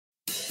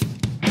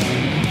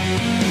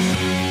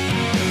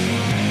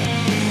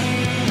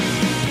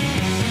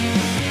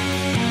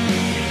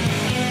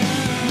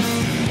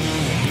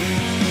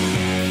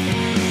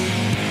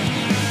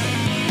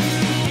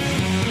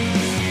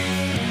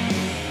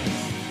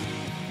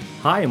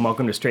Hi, and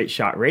welcome to Straight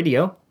Shot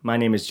Radio. My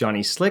name is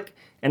Johnny Slick,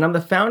 and I'm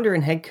the founder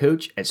and head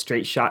coach at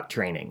Straight Shot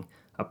Training,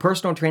 a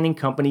personal training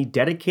company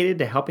dedicated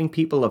to helping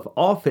people of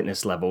all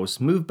fitness levels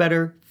move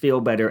better,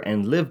 feel better,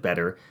 and live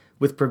better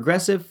with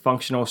progressive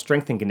functional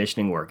strength and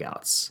conditioning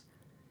workouts.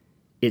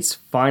 It's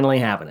finally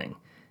happening.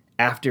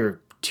 After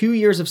 2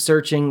 years of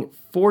searching,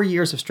 4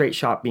 years of Straight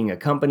Shot being a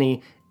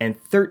company,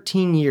 and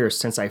 13 years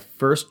since I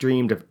first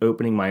dreamed of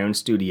opening my own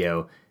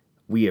studio,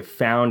 we have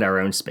found our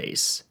own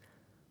space.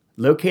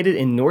 Located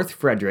in North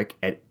Frederick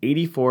at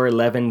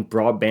 8411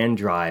 Broadband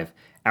Drive,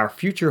 our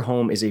future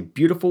home is a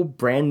beautiful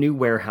brand new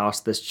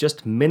warehouse that's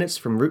just minutes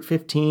from Route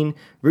 15,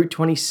 Route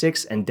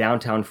 26, and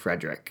downtown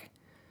Frederick.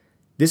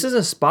 This is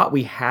a spot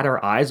we had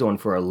our eyes on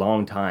for a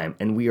long time,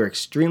 and we are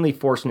extremely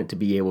fortunate to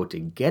be able to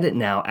get it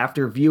now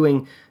after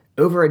viewing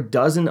over a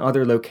dozen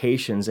other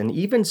locations and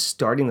even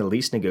starting the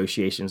lease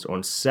negotiations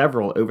on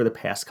several over the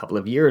past couple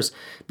of years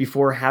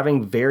before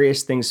having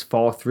various things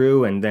fall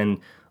through and then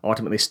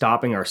ultimately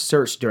stopping our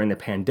search during the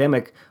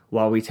pandemic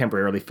while we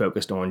temporarily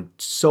focused on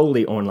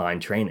solely online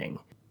training.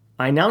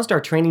 I announced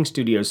our training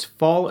studio's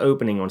fall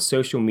opening on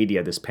social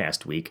media this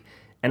past week,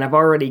 and I've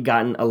already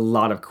gotten a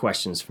lot of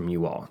questions from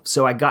you all.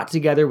 So I got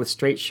together with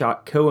Straight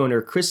Shot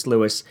co-owner Chris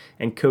Lewis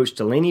and coach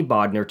Delaney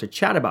Bodner to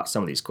chat about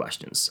some of these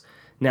questions.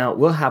 Now,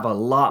 we'll have a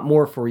lot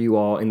more for you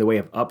all in the way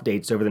of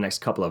updates over the next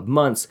couple of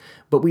months,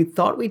 but we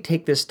thought we'd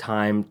take this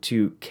time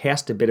to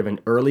cast a bit of an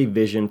early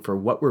vision for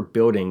what we're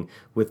building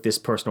with this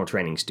personal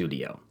training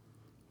studio.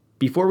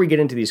 Before we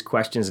get into these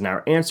questions and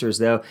our answers,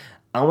 though,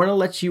 I want to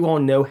let you all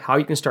know how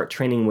you can start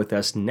training with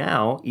us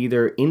now,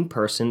 either in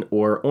person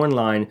or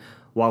online,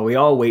 while we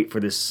all wait for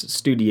this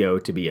studio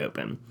to be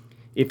open.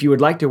 If you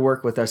would like to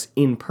work with us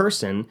in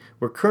person,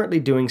 we're currently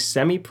doing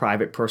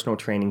semi-private personal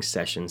training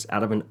sessions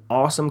out of an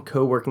awesome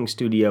co-working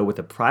studio with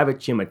a private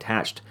gym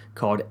attached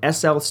called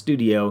SL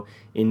Studio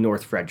in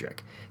North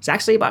Frederick. It's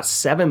actually about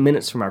 7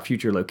 minutes from our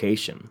future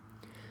location.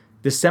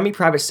 The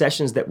semi-private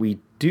sessions that we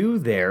do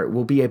there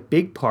will be a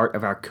big part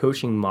of our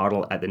coaching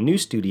model at the new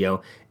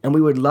studio, and we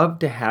would love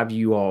to have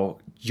you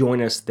all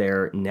join us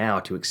there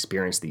now to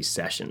experience these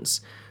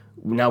sessions.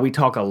 Now, we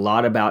talk a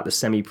lot about the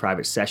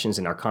semi-private sessions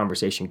in our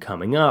conversation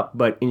coming up,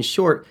 but in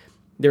short,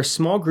 they're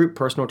small group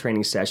personal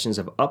training sessions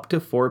of up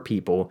to 4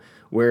 people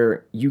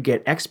where you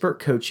get expert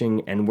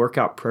coaching and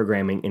workout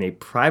programming in a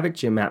private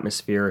gym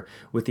atmosphere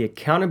with the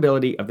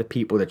accountability of the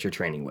people that you're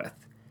training with.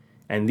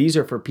 And these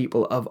are for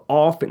people of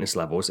all fitness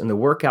levels, and the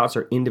workouts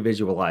are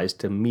individualized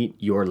to meet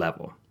your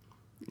level.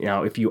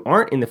 Now, if you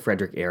aren't in the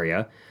Frederick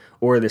area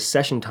or the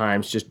session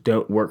times just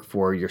don't work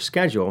for your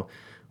schedule,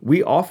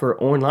 we offer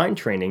online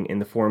training in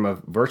the form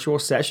of virtual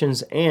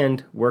sessions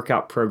and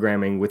workout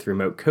programming with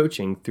remote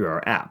coaching through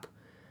our app.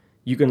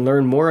 You can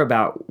learn more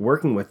about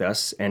working with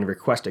us and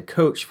request a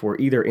coach for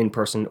either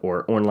in-person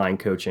or online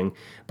coaching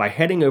by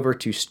heading over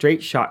to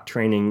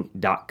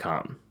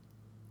straightshottraining.com.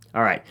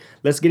 All right,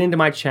 let's get into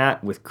my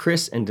chat with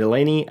Chris and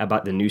Delaney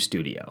about the new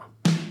studio.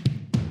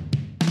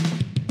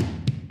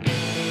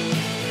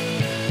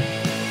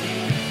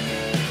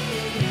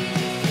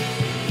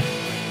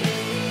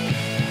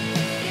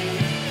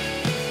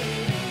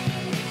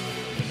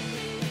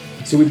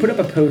 So we put up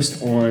a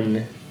post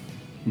on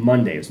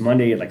Monday. It was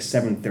Monday at like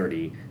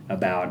 7:30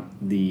 about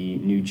the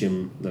new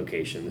gym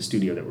location, the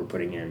studio that we're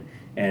putting in.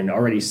 And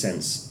already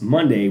since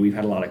Monday, we've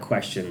had a lot of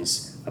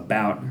questions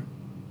about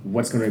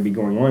what's going to be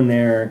going on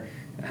there,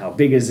 how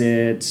big is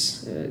it,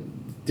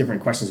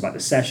 different questions about the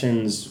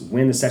sessions,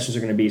 when the sessions are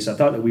going to be. So I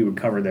thought that we would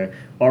cover the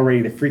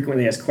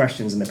frequently asked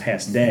questions in the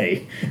past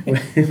day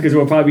because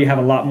we'll probably have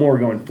a lot more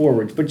going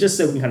forward. But just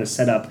so we can kind of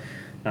set up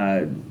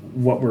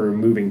what we're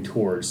moving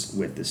towards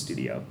with the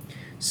studio.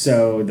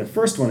 So the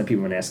first one that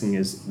people have been asking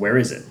is, where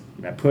is it?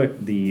 And I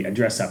put the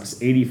address up.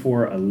 It's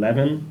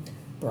 8411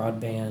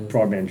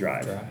 Broadband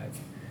Drive.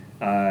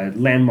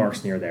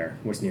 Landmarks near there.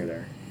 What's near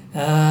there?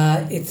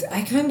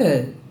 I kind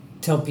of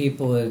tell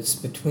people it's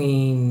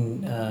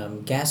between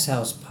Gas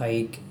House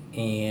Pike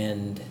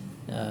and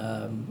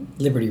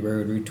Liberty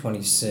Road, Route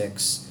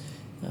 26.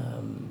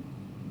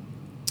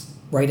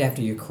 Right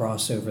after you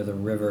cross over the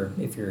river,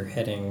 if you're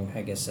heading,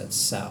 I guess that's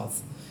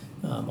south,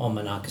 on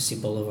Monocacy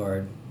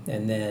Boulevard.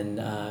 And then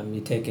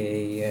you take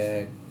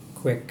a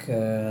quick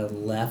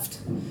left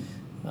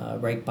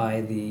right by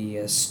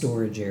the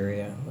storage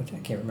area, which I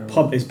can't remember.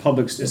 It's a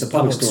public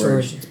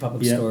storage. It's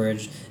public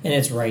storage, and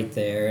it's right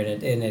there.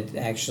 And it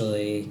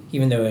actually,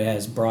 even though it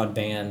has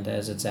broadband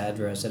as its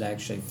address, it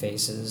actually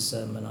faces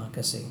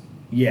Monocacy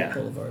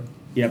Boulevard.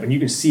 Yeah, but you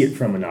can see it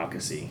from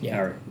Monocacy,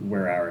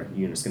 where our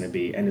unit's going to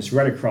be. And it's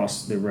right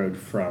across the road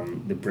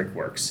from the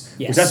Brickworks.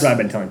 Yes. Because that's what I've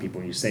been telling people.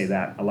 When you say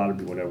that, a lot of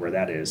people know where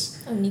that is.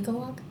 Oh, Nico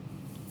Walk?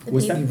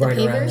 What's that? Right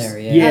around there,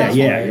 Yeah.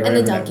 And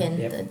the Dunkin'.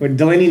 Yep. But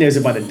Delaney knows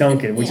about the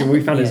Dunkin', which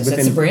we found is within...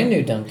 That's a brand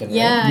new Dunkin', right?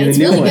 Yeah, it's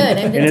really good.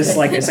 And it's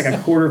like a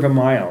quarter of a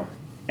mile.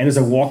 And it's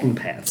a walking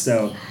path.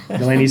 So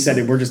Delaney said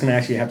that we're just going to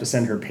actually have to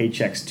send her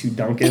paychecks to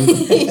Dunkin'.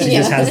 She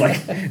just has like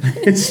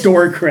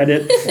store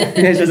credit.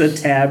 And it's just a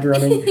tab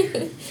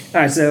running.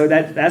 All right, so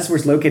that's where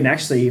it's located. And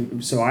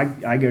actually, so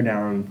I go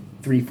down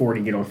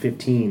 340, get on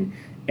 15.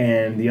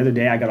 And the other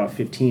day I got off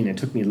 15. It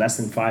took me less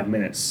than 5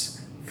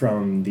 minutes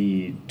from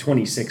the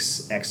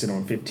 26 exit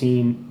on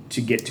 15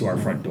 to get to our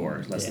front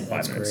door. Less than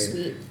 5 minutes.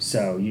 Great.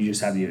 So you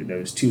just have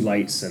those two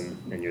lights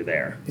and you're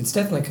there. It's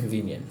definitely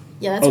convenient.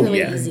 Yeah, that's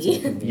really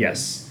easy.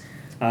 Yes.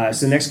 So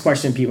the next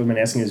question people have been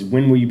asking is,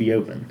 when will you be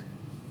open?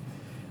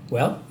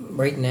 Well,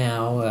 right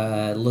now,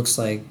 it looks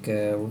like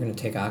we're going to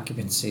take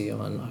occupancy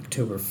on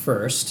October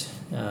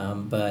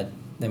 1st, but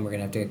then we're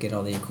going to have to get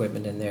all the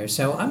equipment in there.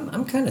 So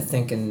I'm kind of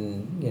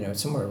thinking,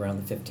 somewhere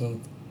around the 15th.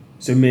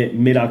 So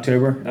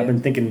mid-October? Yeah. I've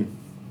been thinking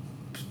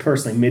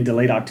personally mid to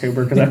late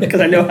October because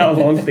I know how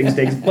long things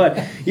take. But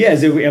yeah,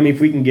 so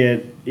if we can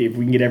get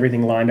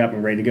everything lined up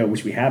and ready to go,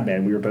 which we have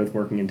been. We were both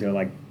working until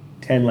like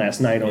 10 last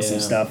night on some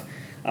stuff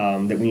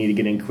that we need to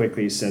get in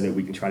quickly so that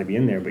we can try to be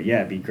in there. But yeah,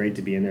 it'd be great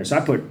to be in there. So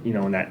I put,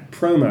 in that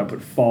promo, I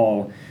put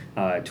fall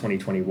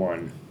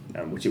 2021,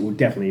 which it will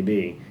definitely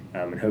be.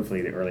 And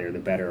hopefully the earlier the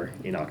better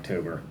in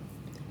October.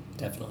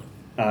 Definitely.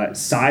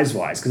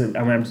 Size-wise, because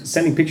when I'm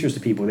sending pictures to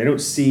people, they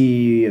don't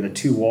see the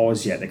two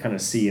walls yet. They kind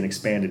of see an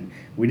expanded.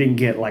 We didn't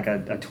get like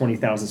a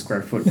 20,000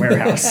 square foot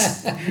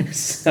warehouse.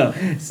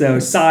 so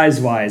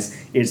size-wise,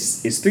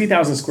 it's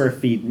 3,000 square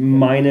feet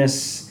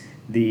minus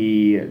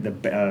the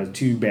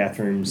two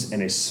bathrooms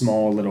and a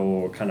small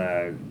little kind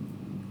of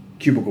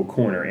cubicle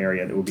corner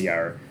area that will be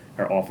our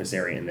office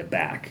area in the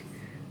back.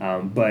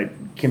 But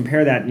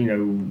compare that,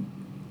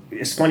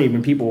 it's funny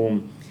when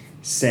people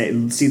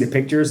see the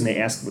pictures and they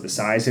ask what the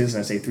size is,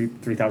 and I say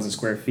 3,000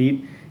 square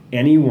feet.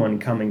 Anyone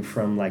coming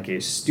from like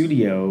a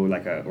studio,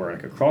 or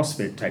a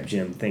CrossFit type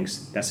gym thinks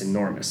that's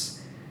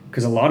enormous,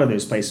 because a lot of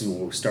those places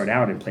will start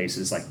out in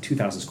places like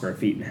 2,000 square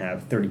feet and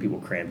have 30 people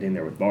crammed in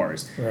there with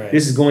bars. Right.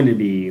 There's going to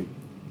be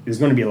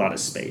a lot of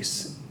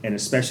space, and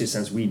especially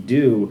since we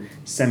do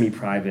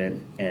semi-private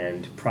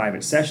and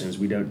private sessions,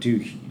 we don't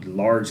do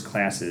large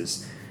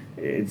classes.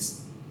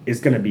 It's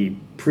going to be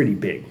pretty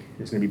big.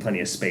 There's going to be plenty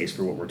of space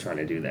for what we're trying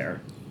to do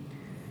there.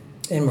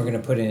 And we're going to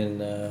put in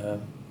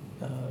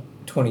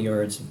 20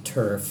 yards of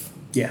turf.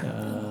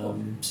 Yeah.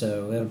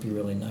 So that'll be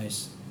really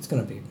nice. It's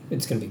gonna be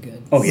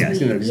good. Oh yeah, it's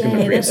gonna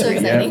be great. That's so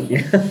exciting.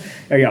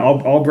 Yeah.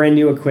 All brand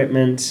new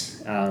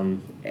equipment,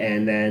 and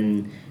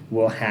then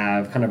we'll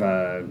have kind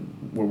of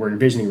what we're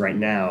envisioning right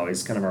now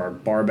is kind of our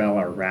barbell,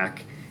 our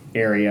rack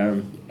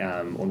area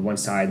on one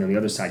side, and on the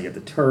other side you have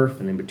the turf,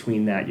 and then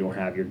between that you'll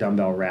have your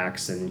dumbbell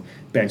racks and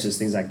benches,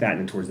 things like that.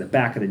 And then towards the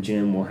back of the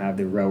gym we'll have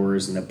the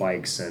rowers and the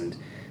bikes and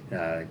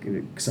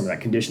some of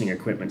that conditioning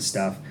equipment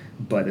stuff.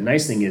 But the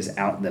nice thing is,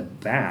 out the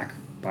back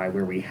by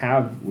where we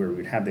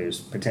would have those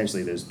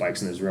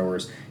bikes and those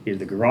rowers, is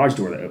the garage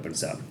door that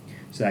opens up.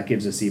 So that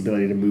gives us the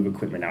ability to move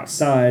equipment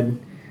outside,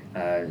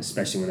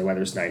 especially when the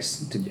weather's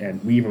nice.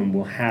 And we even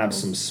will have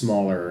some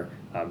smaller,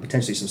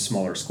 potentially some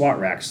smaller squat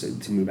racks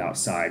to move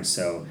outside.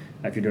 So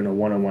if you're doing a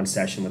one-on-one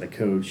session with a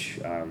coach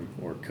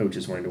or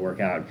coaches wanting to work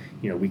out,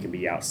 we can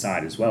be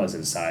outside as well as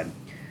inside.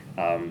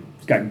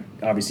 It's got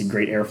obviously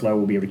great airflow.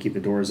 We'll be able to keep the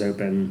doors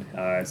open,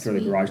 throw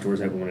the garage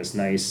doors open when it's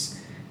nice.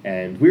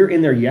 And we were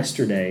in there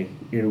yesterday.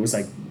 It was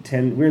like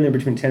 10. We were in there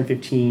between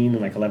 10:15 and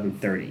like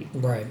 11:30.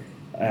 Right.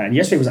 And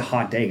yesterday was a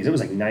hot day because it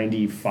was like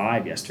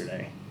 95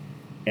 yesterday.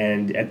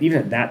 And even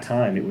at that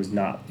time, it was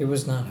not. It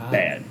was not hot.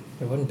 Bad.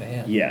 It wasn't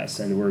bad. Yes,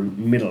 and we're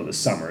middle of the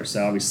summer,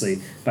 so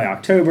obviously by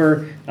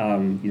October,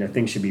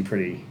 things should be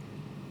pretty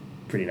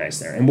nice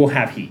there, and we'll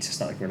have heat. It's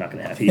not like we're not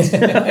going to have heat,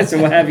 so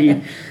we'll have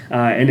heat.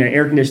 And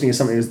air conditioning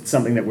is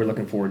something that we're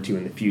looking forward to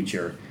in the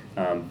future.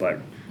 But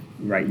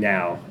right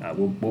now,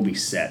 we'll be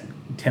set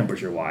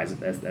temperature-wise.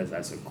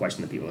 That's a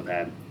question that people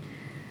have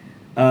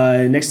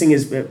had. Next thing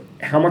is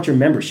how much are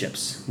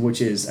memberships,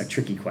 which is a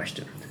tricky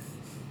question.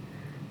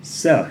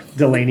 So,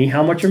 Delaney,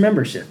 how much are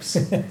memberships?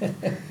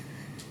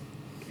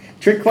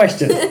 Trick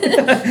question.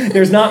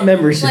 There's not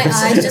memberships. My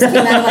eyes just came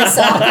out of my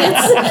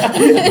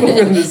sockets.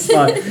 Put on the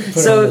spot.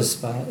 Put on the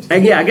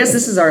spot. Yeah, I guess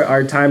this is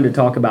our time to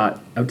talk about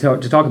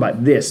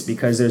this,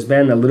 because there's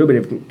been a little bit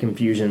of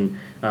confusion.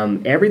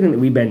 Everything that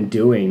we've been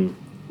doing,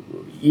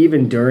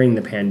 even during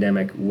the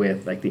pandemic,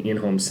 with like the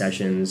in-home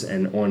sessions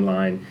and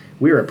online,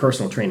 we're a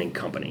personal training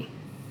company.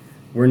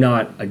 We're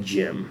not a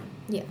gym.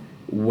 Yeah.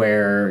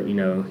 Where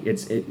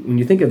when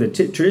you think of the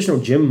traditional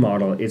gym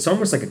model, it's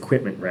almost like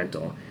equipment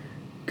rental.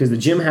 Because the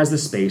gym has the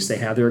space, they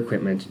have their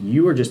equipment,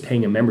 you are just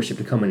paying a membership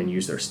to come in and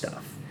use their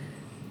stuff.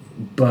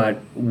 But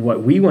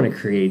what we want to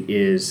create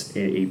is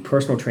a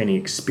personal training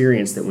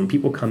experience that when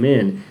people come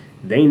in,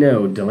 they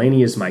know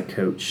Delaney is my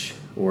coach,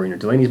 or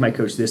Delaney is my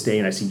coach this day,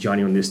 and I see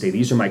Johnny on this day.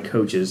 These are my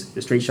coaches.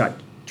 The Straight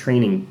Shot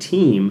training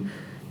team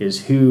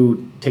is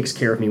who takes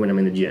care of me when I'm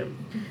in the gym.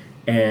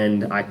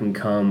 And I can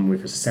come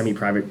with a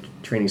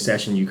semi-private training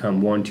session. You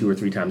come 1, 2, or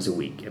 3 times a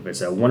week. If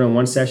it's a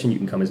one-on-one session, you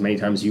can come as many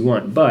times as you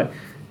want. But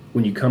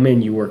when you come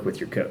in, you work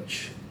with your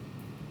coach,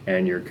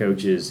 and your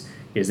coach is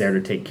there to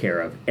take care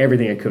of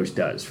everything a coach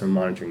does, from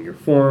monitoring your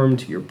form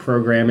to your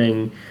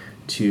programming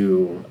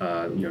to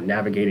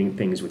navigating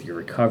things with your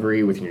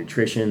recovery, with your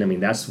nutrition. I mean,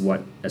 that's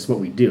what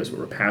we do. It's what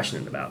we're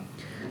passionate about.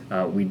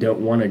 We don't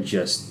want to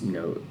just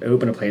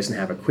open a place and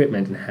have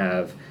equipment and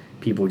have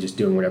people just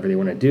doing whatever they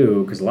want to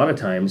do, because a lot of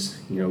times,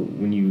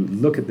 when you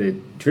look at the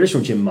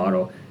traditional gym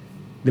model,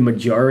 the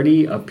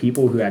majority of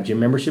people who have gym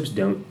memberships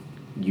don't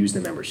use the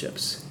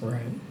memberships.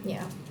 Right.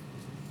 Yeah.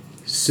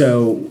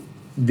 So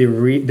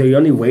the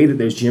only way that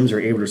those gyms are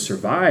able to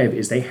survive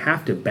is they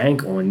have to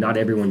bank on not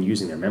everyone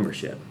using their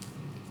membership.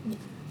 Yeah.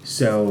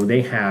 So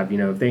they have,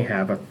 if they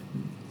have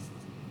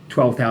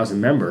 12,000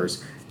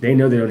 members, they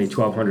know that only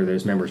 1,200 of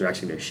those members are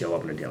actually going to show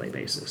up on a daily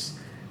basis.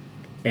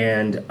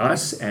 And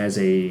us as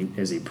a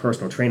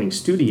personal training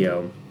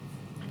studio,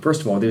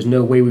 first of all, there's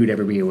no way we would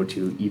ever be able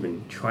to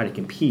even try to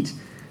compete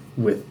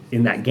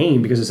in that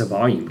game, because it's a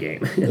volume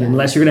game. And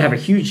unless you're going to have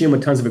a huge gym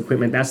with tons of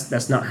equipment,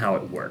 that's not how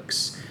it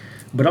works.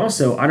 But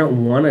also, I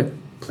don't want to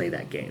play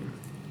that game.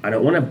 I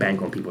don't want to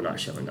bank on people not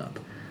showing up.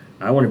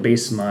 I want to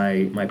base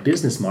my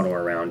business model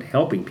around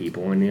helping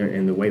people,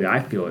 and the way that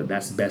I feel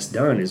that's best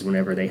done is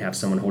whenever they have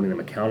someone holding them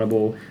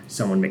accountable,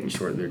 someone making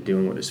sure that they're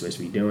doing what they're supposed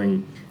to be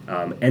doing,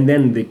 and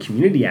then the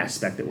community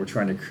aspect that we're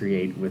trying to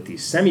create with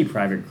these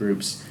semi-private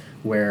groups,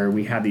 where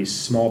we have these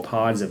small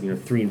pods of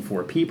 3 and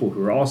 4 people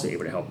who are also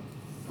able to help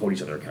hold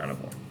each other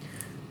accountable,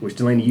 which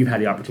Delaney, you've had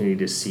the opportunity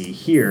to see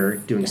here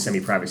doing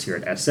semi-privates here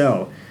at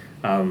SL,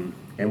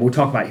 and we'll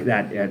talk about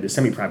that at the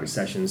semi-private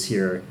sessions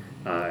here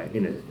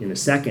in a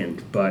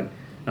second. But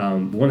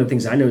one of the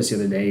things I noticed the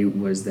other day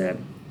was that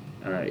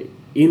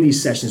in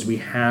these sessions we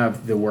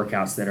have the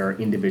workouts that are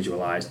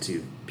individualized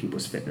to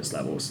people's fitness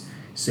levels.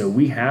 So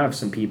we have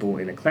some people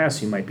in a class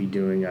who might be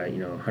doing a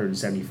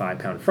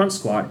 175-pound front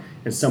squat,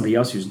 and somebody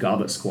else who's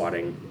goblet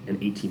squatting an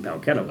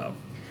 18-pound kettlebell.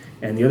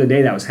 And the other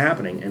day that was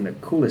happening, and the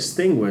coolest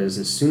thing was,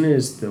 as soon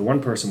as the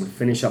one person would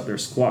finish up their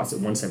squats at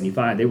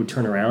 175, they would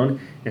turn around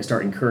and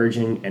start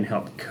encouraging and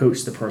help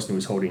coach the person who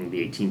was holding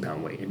the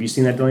 18-pound weight. Have you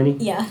seen that, Delaney?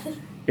 Yeah.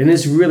 And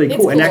it's really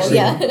cool. It's And cool, actually,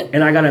 yeah.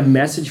 and I got a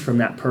message from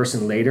that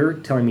person later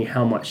telling me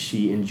how much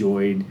she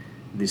enjoyed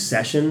the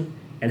session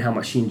and how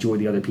much she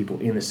enjoyed the other people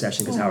in the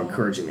session, because how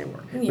encouraging they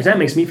were. Which that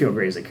makes me feel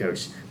great as a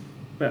coach.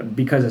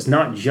 Because it's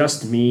not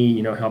just me,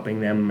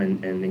 helping them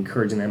and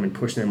encouraging them and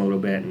pushing them a little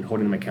bit and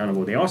holding them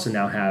accountable. They also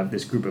now have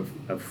this group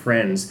of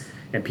friends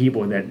and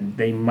people that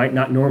they might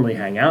not normally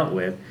hang out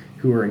with,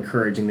 who are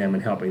encouraging them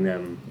and helping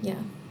them. Yeah.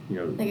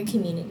 Like a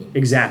community.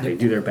 Exactly,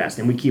 do their best.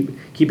 And we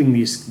keeping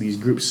these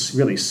groups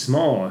really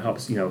small. It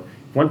helps, if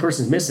one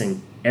person's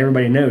missing,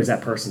 everybody knows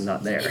that person's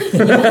not there.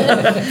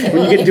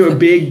 When you get into a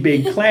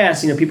big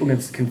class, people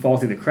can fall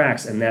through the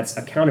cracks, and that's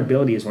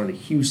accountability is one of the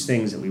huge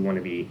things that we want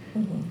to be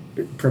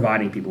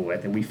providing people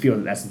with, and we feel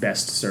that that's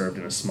best served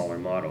in a smaller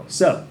model.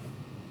 So,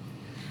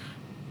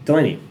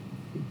 Delaney,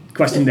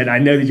 question that I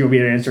know that you'll be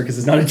able to answer because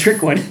it's not a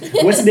trick one.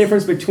 What's the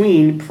difference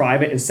between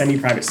private and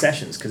semi-private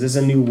sessions? Because this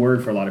is a new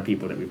word for a lot of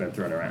people that we've been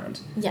throwing around.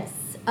 Yes.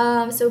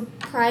 So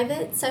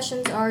private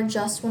sessions are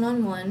just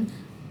one-on-one.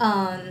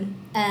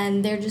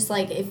 And they're just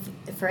like, if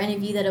for any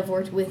of you that have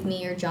worked with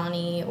me or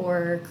Johnny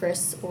or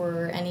Chris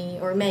or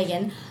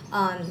Megan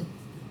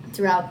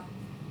throughout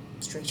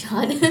Straight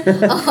Shot,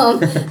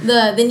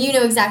 then you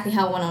know exactly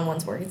how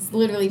one-on-ones work. It's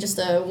literally just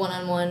a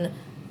one-on-one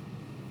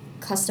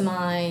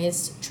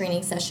customized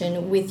training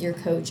session with your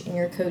coach, and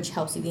your coach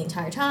helps you the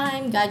entire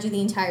time, guides you the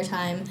entire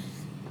time,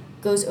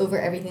 goes over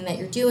everything that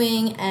you're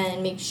doing,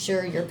 and makes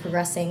sure you're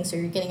progressing, so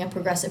you're getting a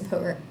progressive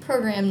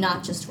program,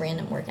 not just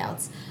random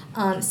workouts.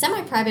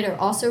 Semi-private are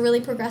also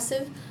really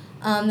progressive.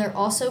 They're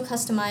also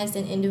customized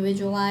and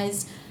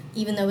individualized,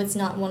 even though it's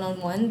not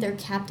one-on-one. They're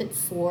capped at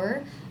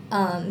 4,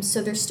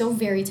 so they're still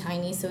very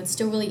tiny, so it's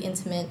still really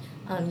intimate.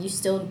 You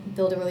still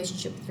build a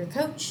relationship with your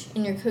coach,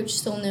 and your coach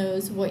still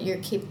knows what you're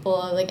capable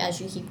of, as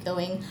you keep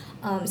going.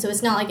 So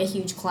it's not like a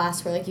huge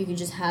class where, you could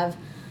just have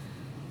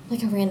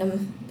a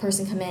random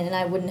person come in and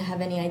I wouldn't have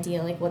any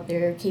idea, what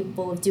they're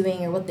capable of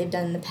doing or what they've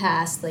done in the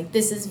past.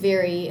 This is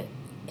very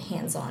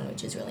hands-on,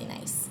 which is really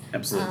nice.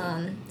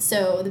 Absolutely.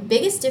 So the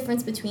biggest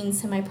difference between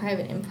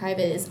semi-private and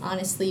private is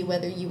honestly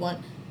whether you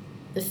want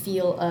the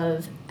feel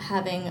of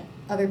having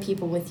other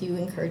people with you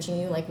encouraging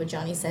you, like what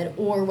Johnny said,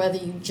 or whether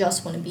you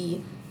just want to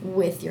be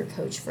with your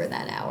coach for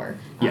that hour.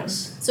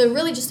 Yes. So it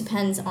really just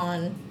depends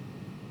on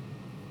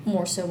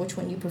more so which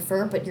one you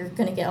prefer, but you're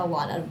going to get a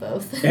lot out of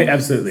both.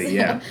 Absolutely,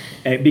 yeah.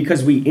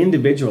 Because we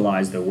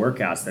individualize the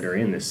workouts that are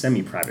in the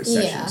semi-private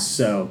sessions. Yeah.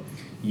 So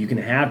you can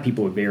have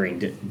people with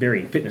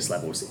varying fitness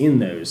levels in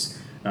those.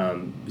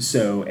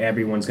 So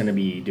everyone's going to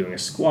be doing a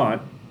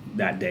squat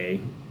that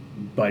day,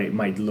 but it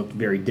might look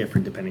very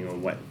different depending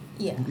on what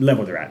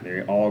level they're at.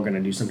 They're all going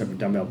to do some type of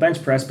dumbbell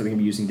bench press, but they're going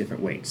to be using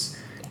different weights.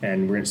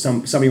 And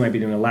somebody might be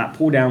doing a lat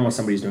pull down while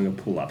somebody's doing a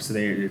pull up. So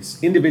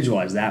it's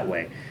individualized that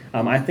way.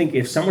 I think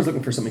if someone's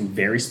looking for something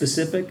very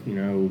specific,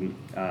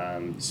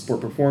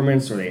 sport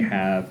performance, or they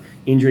have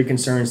injury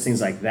concerns, things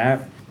like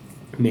that,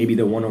 maybe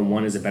the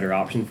one-on-one is a better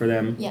option for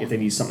them if they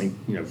need something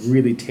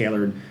really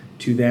tailored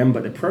to them.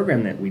 But the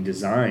program that we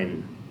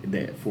design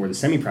for the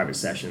semi-private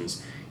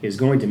sessions is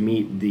going to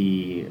meet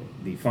the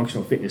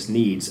functional fitness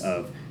needs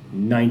of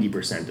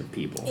 90% of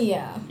people,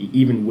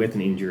 even with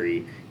an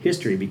injury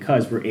history,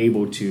 because we're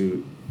able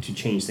to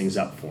change things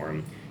up for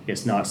them.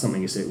 It's not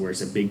something where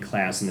it's a big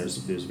class and there's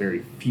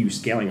very few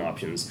scaling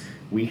options.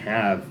 We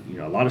have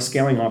a lot of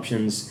scaling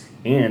options,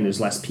 and there's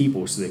less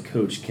people, so the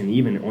coach can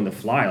even on the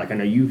fly, like I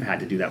know you've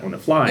had to do that on the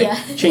fly,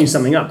 change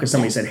something up because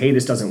somebody said, hey,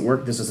 this doesn't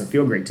work, this doesn't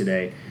feel great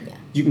today.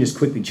 You can just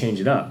quickly change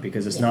it up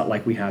because it's not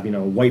like we have a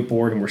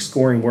whiteboard and we're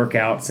scoring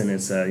workouts and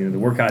it's the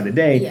workout of the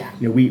day.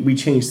 We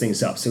change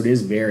things up, so it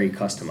is very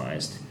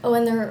customized. Oh,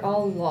 and they're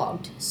all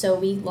logged, so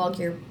we log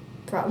your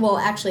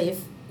actually,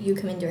 if you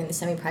come in during the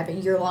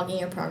semi-private, you're logging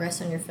your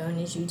progress on your phone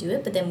as you do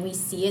it, but then we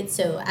see it,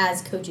 so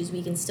as coaches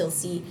we can still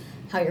see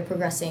how you're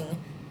progressing.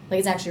 Like,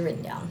 it's actually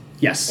written down.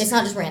 Yes. It's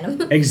not just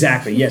random.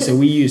 Exactly. Yeah. So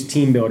we use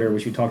Team Builder,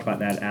 which we talked about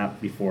that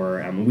app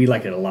before. We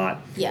like it a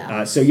lot.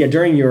 Yeah.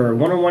 During your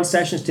one-on-one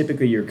sessions,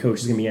 typically your coach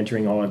is going to be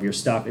entering all of your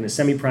stuff. In the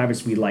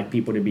semi-privates, we like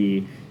people to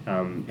be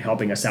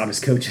helping us out as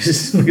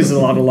coaches because there's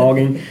a lot of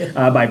logging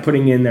by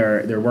putting in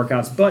their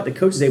workouts. But the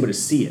coach is able to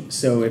see it.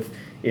 So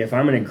if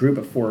I'm in a group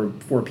of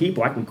four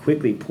people, I can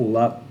quickly pull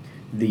up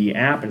the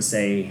app and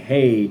say,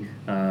 hey,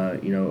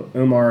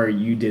 Omar,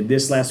 you did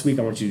this last week.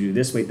 I want you to do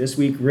this weight this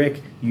week.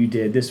 Rick, you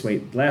did this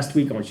weight last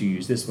week. I want you to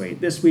use this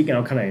weight this week. And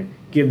I'll kind of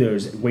give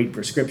those weight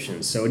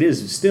prescriptions. So it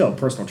is still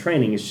personal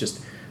training. It's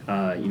just,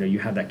 you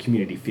have that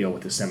community feel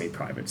with the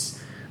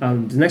semi-privates. The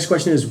next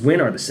question is, when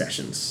are the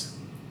sessions?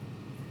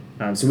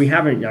 So we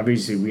have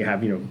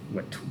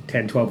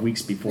 10, 12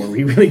 weeks before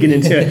we really get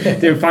into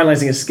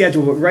finalizing a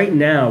schedule. But right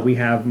now we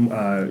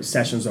have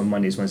sessions on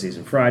Mondays, Wednesdays,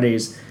 and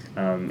Fridays.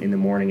 In the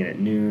morning and at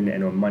noon,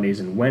 and on Mondays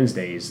and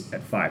Wednesdays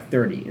at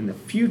 5:30. In the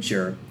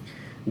future,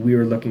 we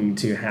are looking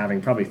to having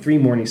probably 3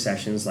 morning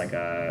sessions, like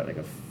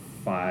a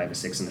 5, a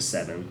 6, and a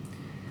 7,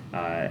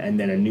 and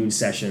then a noon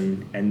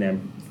session, and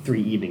then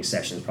 3 evening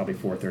sessions, probably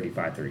 4:30,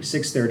 5:30,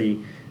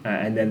 6:30,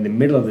 and then the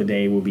middle of the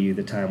day will be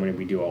the time when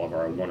we do all of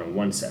our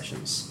one-on-one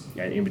sessions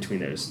in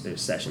between those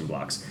session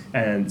blocks.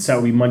 And so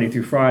it'll be Monday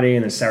through Friday,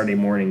 and then Saturday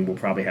morning we'll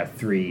probably have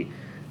 3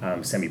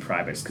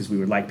 semi-privates, because we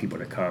would like people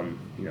to come,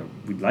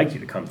 we'd like you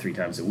to come 3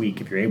 times a week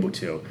if you're able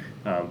to,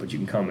 but you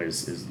can come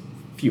as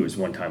few as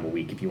 1 time a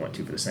week if you want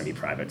to for the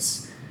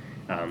semi-privates.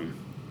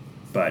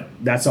 But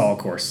that's all, of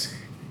course,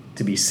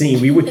 to be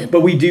seen. We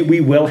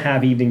will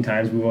have evening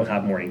times, we will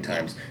have morning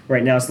times.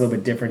 Right now it's a little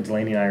bit different.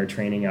 Delaney and I are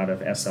training out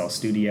of SL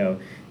Studio,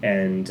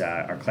 and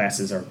our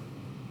classes are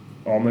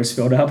almost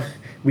filled up.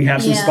 We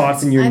have some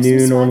spots in your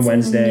noon on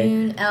Wednesday.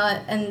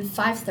 And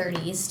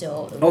 5:30 is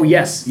still open. Oh,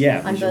 yes.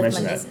 Yeah. On both Mondays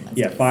and Wednesdays.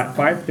 Yeah,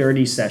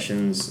 5:30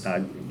 sessions,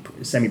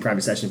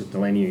 semi-private sessions with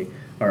Delaney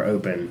are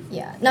open.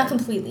 Yeah, not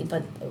completely,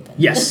 but open.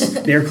 Yes,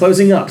 they're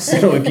closing up.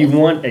 So if you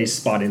want a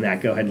spot in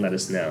that, go ahead and let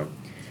us know.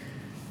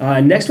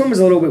 Next one was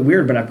a little bit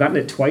weird, but I've gotten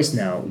it twice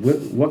now.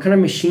 What kind of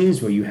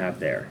machines will you have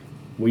there?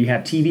 Will you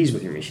have TVs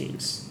with your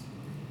machines?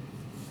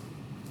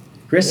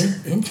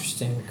 Chris?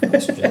 Interesting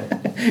question.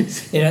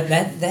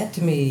 That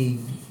to me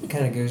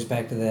kind of goes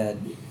back to that,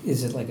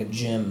 is it like a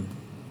gym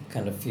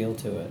kind of feel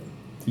to it?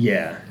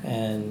 Yeah.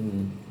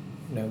 And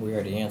we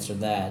already answered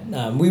that.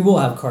 We will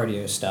have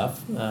cardio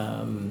stuff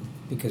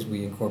because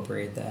we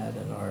incorporate that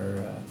in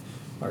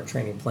our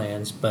training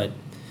plans, but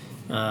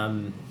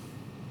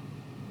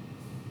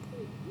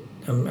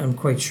I'm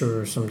quite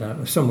sure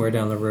somewhere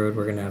down the road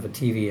we're going to have a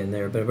TV in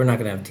there, but we're not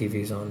going to have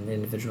TVs on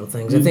individual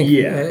things. I think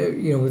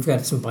we've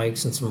got some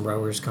bikes and some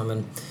rowers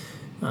coming,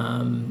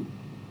 and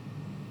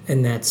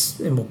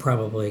we'll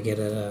probably get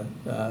a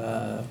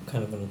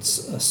kind of an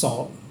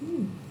assault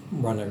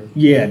runner.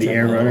 Yeah, the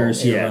air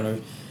runners.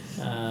 Runners.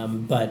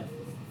 But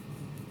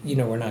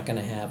we're not going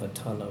to have a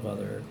ton of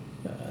other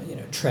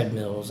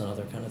treadmills and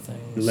other kind of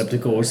things.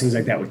 Ellipticals, things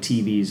like that with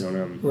TVs on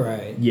them.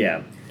 Right.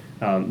 Yeah.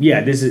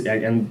 This is,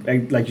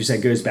 and like you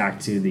said, goes back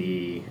to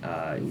the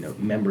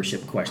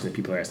membership question that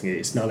people are asking.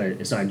 It's not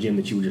a gym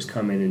that you would just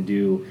come in and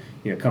do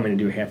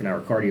a half an hour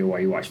cardio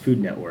while you watch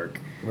Food Network.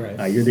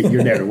 Right.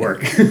 You're there to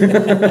work,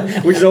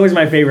 which is always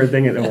my favorite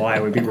thing at the Y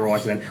when people are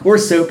watching that, or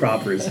soap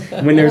operas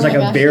when there's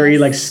a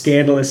very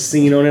scandalous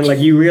scene on it. Like,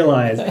 you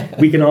realize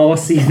we can all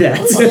see that.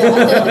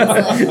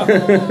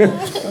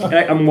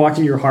 I'm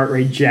watching your heart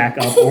rate jack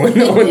up on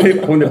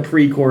the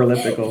pre-core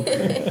elliptical.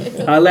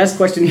 Last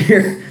question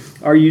here.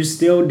 Are you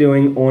still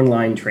doing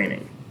online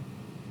training?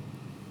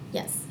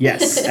 Yes.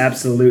 Yes,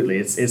 absolutely.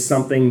 It's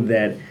something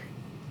that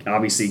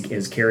obviously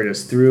has carried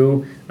us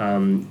through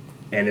and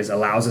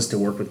allows us to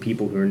work with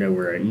people who are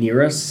nowhere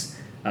near us.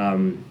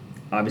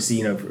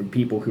 Obviously, for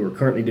people who are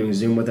currently doing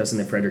Zoom with us in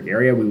the Frederick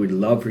area, we would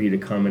love for you to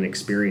come and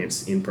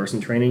experience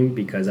in-person training,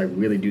 because I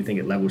really do think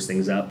it levels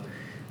things up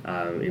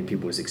in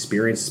people's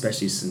experience,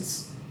 especially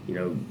since,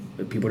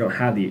 people won't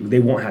have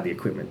the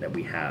equipment that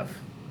we have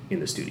in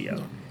the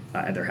studio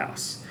at their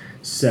house.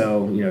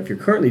 So, if you're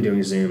currently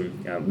doing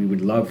Zoom, we would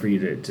love for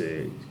you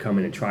to come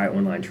in and try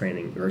online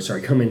training,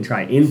 come in and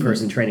try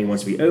in-person training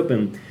once we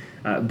open.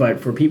 But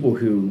for people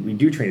we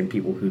do train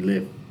people who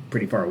live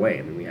pretty far away.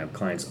 I mean, we have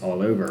clients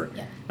all over.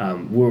 Yeah.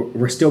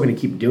 We're still going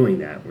to keep doing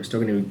that. We're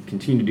still going to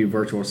continue to do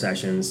virtual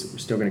sessions. We're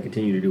still going to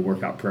continue to do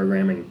workout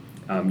programming.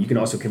 You can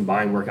also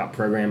combine workout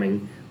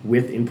programming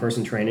with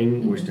in-person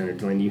training, which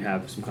Delaney, you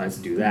have some clients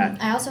that do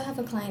that. I also have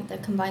a client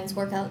that combines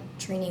workout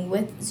training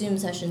with Zoom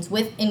sessions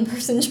with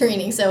in-person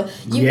training, so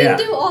you Yeah.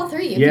 can do all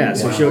three. If Yeah, you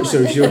so want.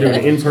 she'll do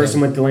an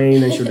in-person with Delaney,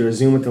 then she'll do a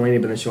Zoom with Delaney,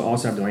 but then she'll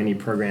also have Delaney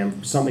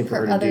program something for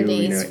her to other do,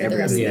 days for the every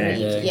rest other of the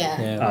day. week.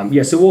 Yeah.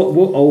 Yeah, so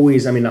we'll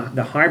always, I mean,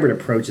 the hybrid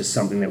approach is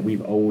something that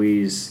we've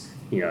always,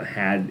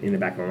 had in the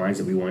back of our minds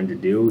that we wanted to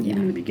do,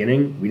 even in the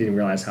beginning. We didn't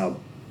realize how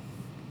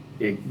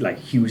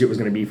huge it was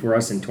going to be for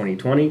us in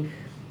 2020,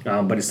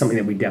 but it's something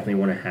that we definitely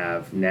want to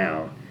have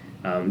now.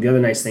 The other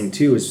nice thing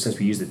too is since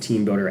we use the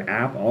Team Builder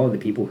app, all of the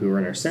people who are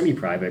in our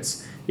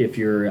semi-privates, if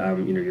you're,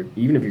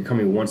 even if you're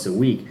coming once a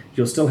week,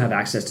 you'll still have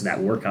access to that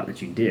workout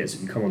that you did. So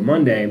if you come on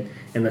Monday,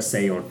 and let's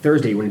say on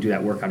Thursday you want to do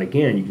that workout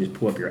again, you can just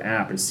pull up your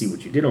app and see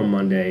what you did on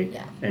Monday,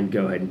 and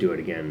go ahead and do it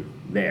again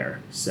there.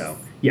 So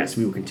yes,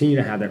 we will continue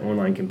to have that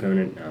online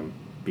component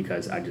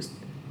because I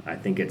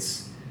think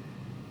it's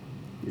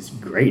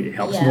great. It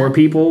helps more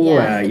people.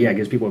 It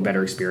gives people a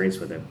better experience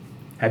with it.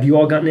 Have you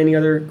all gotten any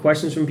other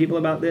questions from people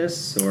about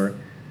this, or?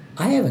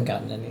 I haven't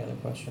gotten any other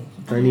questions.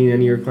 Any of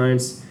your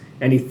clients?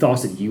 Any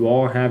thoughts that you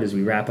all have as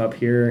we wrap up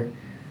here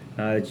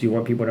that you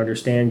want people to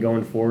understand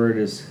going forward?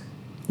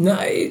 No,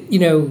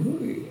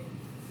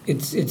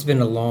 it's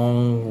been a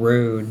long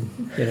road,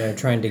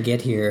 trying to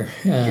get here,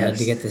 to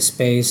get the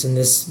space, and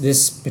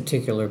this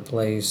particular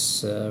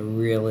place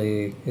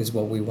really is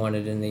what we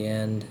wanted in the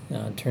end.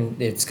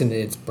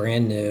 It's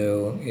brand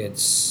new.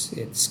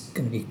 It's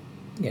gonna be.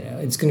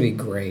 It's going to be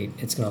great.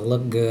 It's going to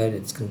look good.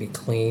 It's going to be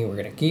clean. We're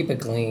going to keep it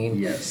clean.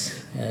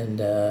 Yes. And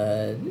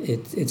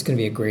it's going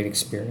to be a great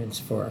experience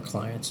for our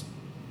clients.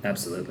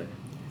 Absolutely.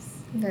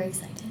 I'm very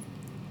excited.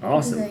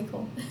 Awesome. Very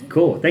cool.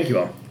 Cool. Thank you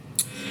all.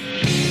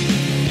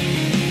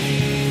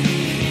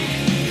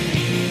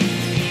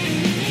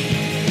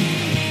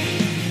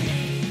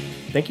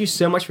 Thank you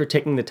so much for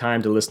taking the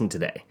time to listen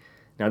today.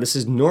 Now, this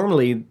is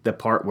normally the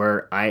part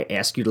where I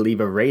ask you to leave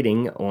a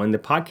rating on the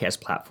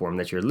podcast platform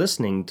that you're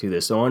listening to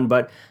this on,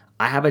 but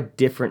I have a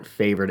different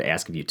favor to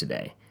ask of you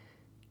today.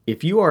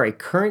 If you are a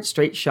current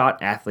straight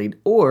shot athlete,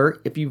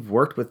 or if you've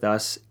worked with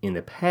us in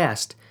the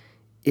past,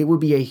 it would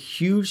be a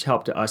huge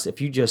help to us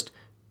if you just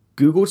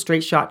Googled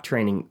Straight Shot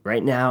Training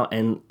right now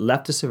and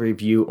left us a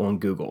review on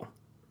Google.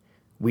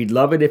 We'd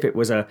love it if it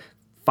was a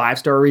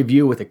 5-star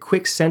review with a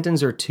quick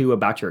sentence or two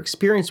about your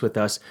experience with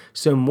us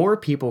so more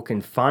people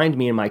can find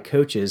me and my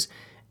coaches,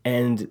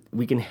 and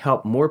we can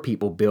help more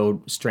people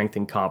build strength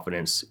and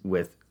confidence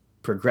with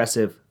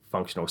progressive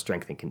functional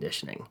strength and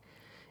conditioning.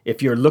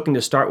 If you're looking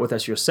to start with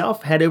us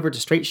yourself, head over to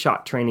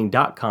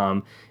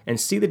straightshottraining.com and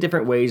see the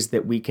different ways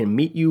that we can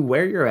meet you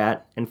where you're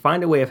at and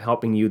find a way of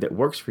helping you that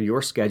works for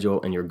your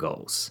schedule and your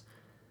goals.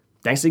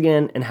 Thanks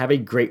again, and have a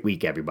great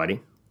week,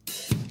 everybody.